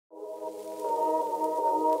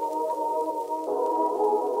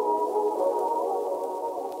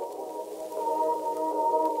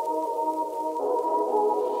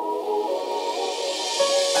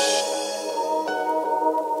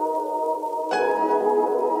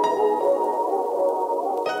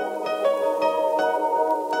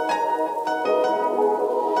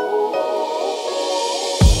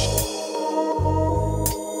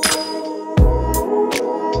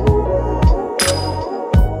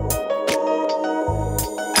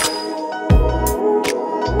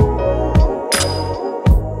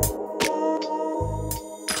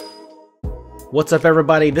What's up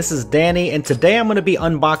everybody, this is Danny, and today I'm going to be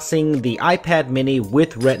unboxing the iPad mini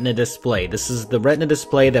with Retina Display. This is the Retina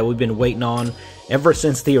Display that we've been waiting on ever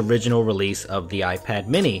since the original release of the iPad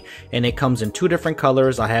mini. And it comes in two different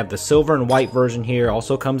colors. I have the silver and white version here,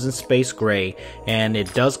 also comes in space gray, and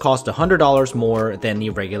it does cost $100 more than the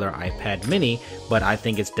regular iPad mini, but I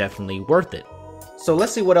think it's definitely worth it. So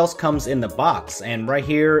let's see what else comes in the box, and right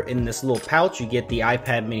here in this little pouch you get the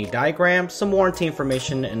iPad mini diagram, some warranty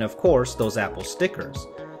information, and of course those Apple stickers.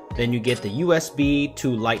 Then you get the USB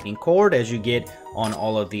to lightning cord as you get on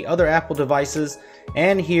all of the other Apple devices,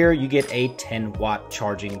 and here you get a 10-watt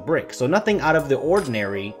charging brick. So nothing out of the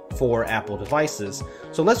ordinary for Apple devices.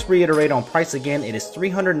 So let's reiterate on price again. It is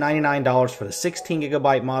 $399 for the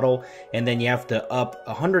 16GB model, and then you have to up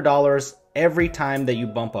 $100 every time that you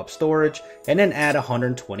bump up storage, and then add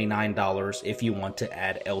 $129 if you want to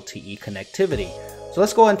add LTE connectivity. So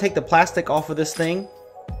let's go ahead and take the plastic off of this thing.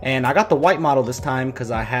 And I got the white model this time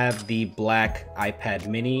because I have the black iPad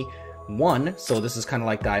mini 1, so this is kind of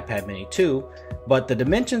like the iPad mini 2, but the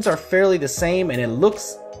dimensions are fairly the same and it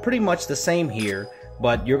looks pretty much the same here,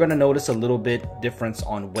 but you're going to notice a little bit difference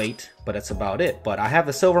on weight, but that's about it. But I have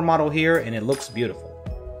the silver model here and it looks beautiful.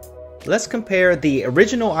 Let's compare the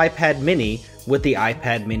original iPad mini with the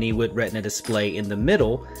iPad mini with Retina Display in the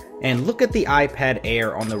middle, and look at the iPad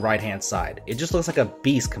Air on the right hand side. It just looks like a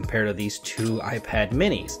beast compared to these two iPad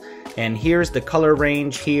minis. And here's the color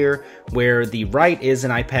range here, where the right is an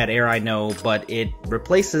iPad Air, I know, but it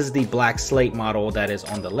replaces the black slate model that is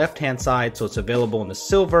on the left hand side, so it's available in the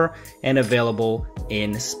silver and available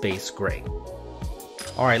in space gray.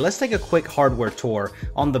 Alright, let's take a quick hardware tour.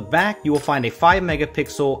 On the back, you will find a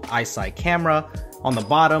 5-megapixel iSight camera. On the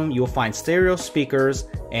bottom, you will find stereo speakers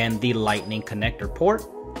and the lightning connector port.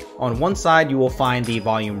 On one side, you will find the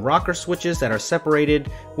volume rocker switches that are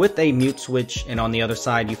separated with a mute switch, and on the other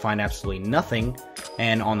side, you find absolutely nothing.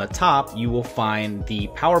 And on the top, you will find the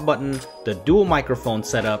power button, the dual microphone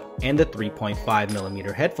setup, and the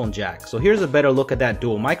 3.5mm headphone jack. So here's a better look at that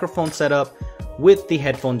dual microphone setup with the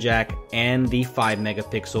headphone jack and the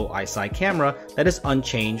 5-megapixel iSight camera that is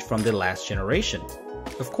unchanged from the last generation.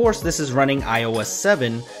 Of course, this is running iOS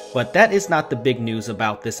 7, but that is not the big news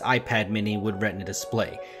about this iPad mini with Retina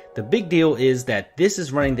Display. The big deal is that this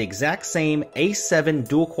is running the exact same A7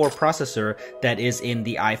 dual-core processor that is in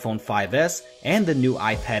the iPhone 5S and the new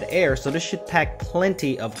iPad Air, so this should pack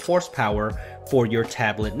plenty of horsepower for your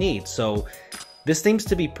tablet needs. So this seems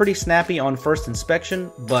to be pretty snappy on first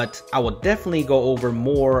inspection, but I will definitely go over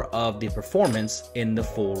more of the performance in the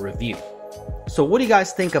full review. So what do you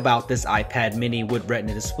guys think about this iPad mini with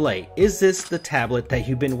Retina Display? Is this the tablet that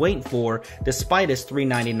you've been waiting for despite its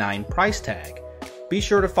 $399 price tag? Be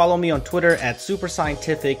sure to follow me on Twitter at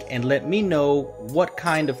SuperScientific and let me know what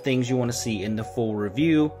kind of things you want to see in the full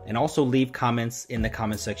review, and also leave comments in the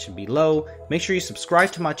comment section below. Make sure you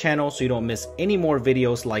subscribe to my channel so you don't miss any more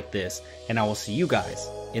videos like this, and I will see you guys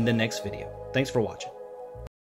in the next video. Thanks for watching.